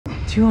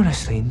Do you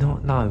honestly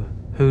not know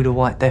who the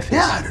White Death is?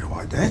 Yeah, I know the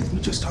White Death. You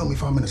just told me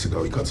 5 minutes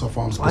ago he cuts off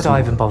arms. Why do I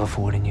even bother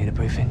forwarding you the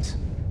briefings?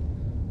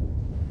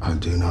 I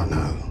do not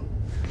know.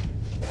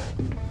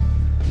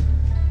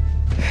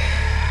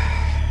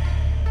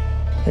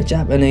 The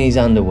Japanese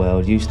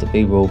underworld used to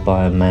be ruled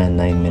by a man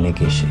named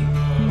Minagishi.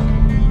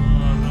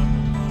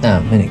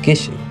 Now,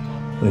 Minagishi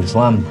was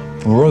one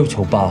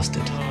brutal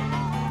bastard.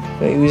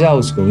 But he was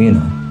old school, you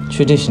know.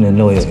 Tradition and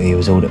loyalty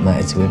was all that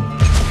mattered to him.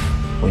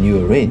 When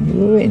you were in,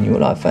 you were in. You were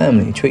like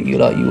family. He treated you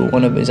like you were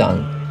one of his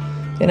own.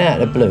 Then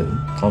out of the blue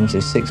comes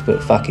this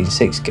 6-foot fucking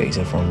six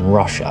geezer from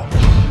Russia.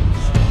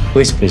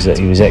 Whispers that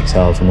he was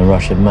exiled from the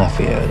Russian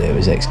mafia, that he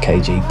was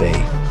ex-KGB.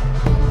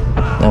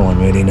 No one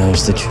really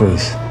knows the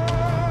truth.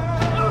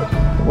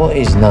 But what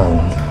is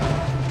known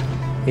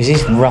is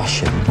this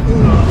Russian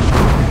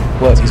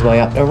worked his way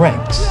up the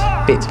ranks,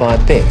 bit by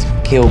bit,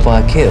 kill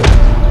by kill.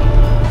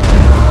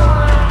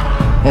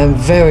 And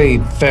very,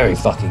 very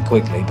fucking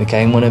quickly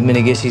became one of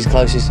Minagishi's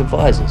closest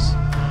advisors.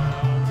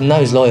 And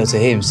those loyal to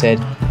him said,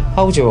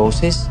 "Hold your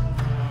horses.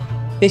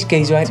 This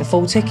geezer ain't a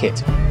full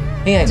ticket.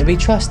 He ain't to be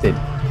trusted.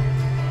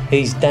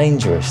 He's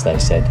dangerous," they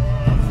said.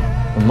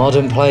 A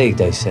modern plague,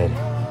 they said.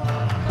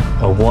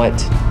 A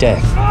White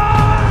Death.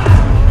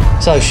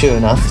 So sure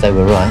enough, they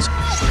were right.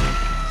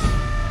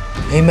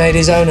 He made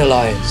his own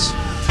alliance.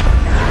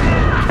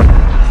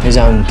 His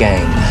own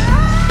gang.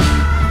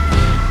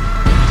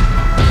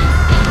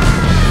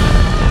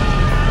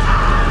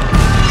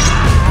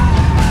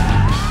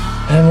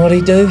 And what'd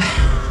he do?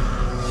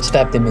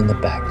 Stabbed him in the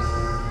back.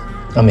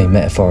 I mean,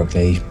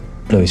 metaphorically, he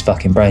blew his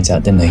fucking brains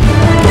out, didn't he?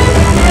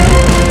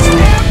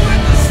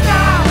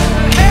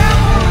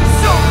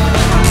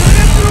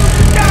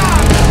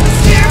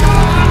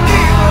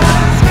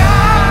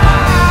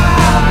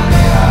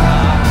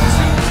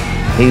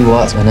 He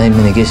wiped my name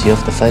Minagishi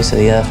off the face of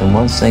the earth in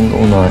one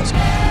single night.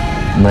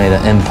 Made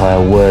an empire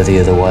worthy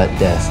of the White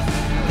Death.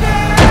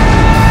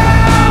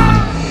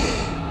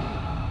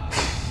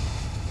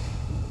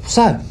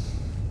 So,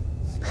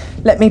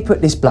 let me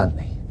put this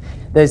bluntly.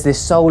 There's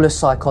this soulless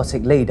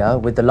psychotic leader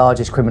with the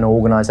largest criminal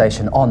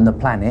organisation on the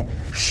planet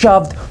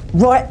shoved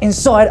right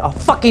inside our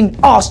fucking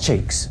arse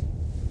cheeks.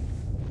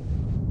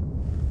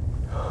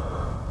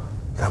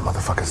 That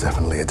motherfucker's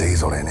definitely a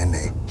diesel then, isn't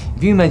he?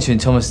 If you mention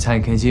Thomas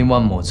Tank Engine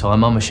one more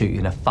time, I'ma shoot you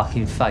in the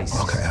fucking face.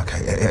 Okay.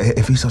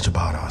 If he's such a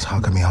badass,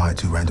 how come he hired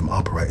 2 random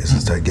operators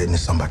instead of getting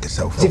his son back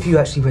himself? As if you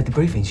actually read the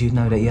briefings, you'd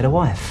know that he had a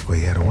wife. Well,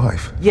 he had a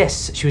wife?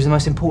 Yes, she was the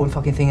most important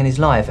fucking thing in his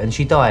life, and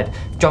she died.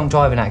 Drunk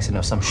driving accident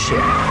or some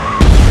shit.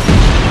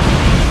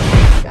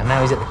 And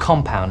now he's at the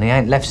compound, and he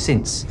ain't left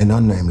since. An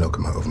unnamed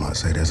locomotive might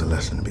say there's a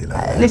lesson to be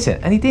learned. Listen,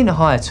 and he didn't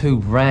hire 2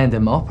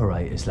 random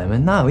operators,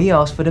 Lemon. No, he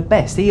asked for the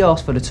best. He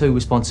asked for the 2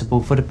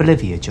 responsible for the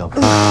Bolivia job.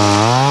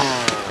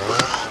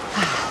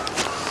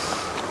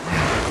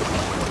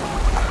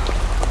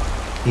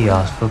 He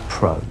asked for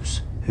pros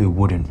who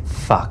wouldn't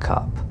fuck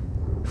up.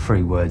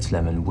 3 words,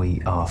 Lemon,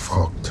 we are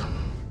fucked.